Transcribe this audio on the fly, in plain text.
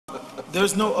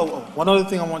There's no, one other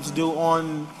thing I want to do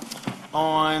on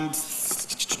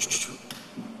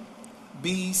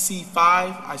BC5,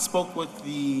 I spoke with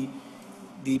the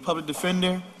public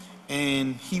defender,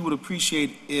 and he would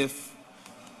appreciate if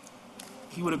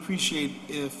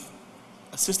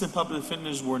assistant public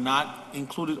defenders were not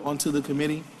included onto the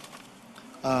committee,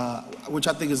 which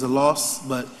I think is a loss,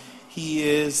 but he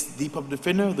is the public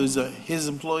defender. Those are his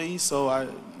employees, so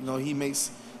he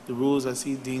makes the rules as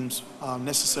he deems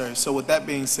necessary. So with that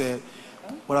being said,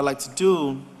 what I'd like to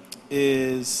do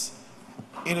is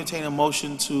entertain a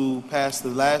motion to pass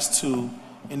the last two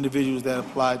individuals that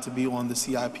applied to be on the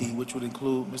CIP, which would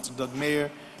include Mr. Doug Mayer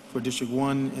for District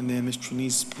 1 and then Ms.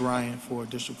 Trinice Bryant for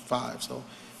District 5. So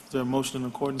is there a motion in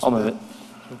accordance with that? Move it.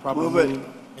 So properly moved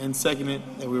and seconded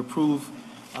that we approve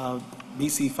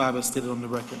BC5 as stated on the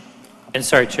record. And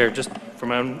sorry, Chair, just for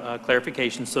my own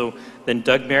clarification, so then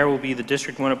Doug Mayer will be the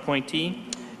District 1 appointee,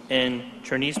 and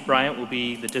Trinice Bryant will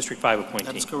be the District 5 appointee.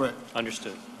 That's correct.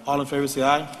 Understood. All in favor say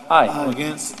aye. Aye. All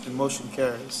against, the motion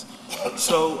carries.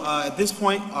 So at this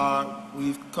point,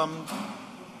 we've come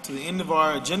to the end of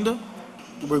our agenda.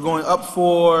 We're going up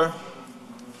for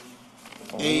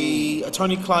a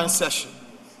attorney-client session.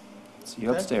 See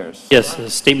you upstairs. Yes, the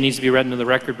statement needs to be read into the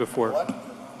record before.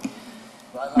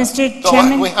 Mr.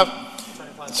 Chairman? We have,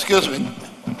 excuse me,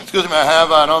 I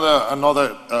have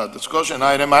another discussion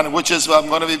item, and which is, I'm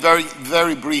going to be very,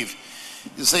 very brief.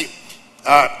 You see,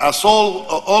 as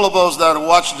all of us that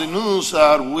watch the news,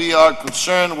 we are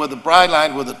concerned with the Bright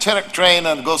Line, with the train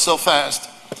that goes so fast,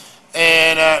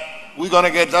 and we're going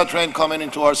to get that train coming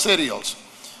into our city also.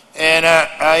 And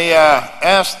I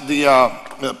asked the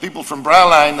people from Bright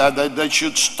Line that they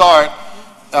should start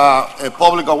a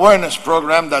public awareness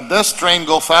program that this train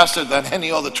go faster than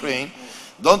any other train.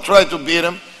 Don't try to beat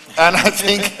them. And I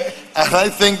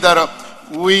think that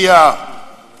we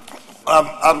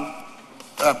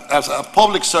as a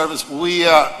public service, we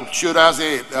should ask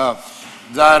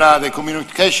the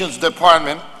communications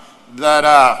department that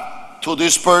to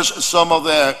disperse some of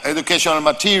the educational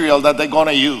material that they're going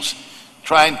to use,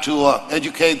 trying to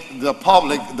educate the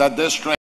public that this train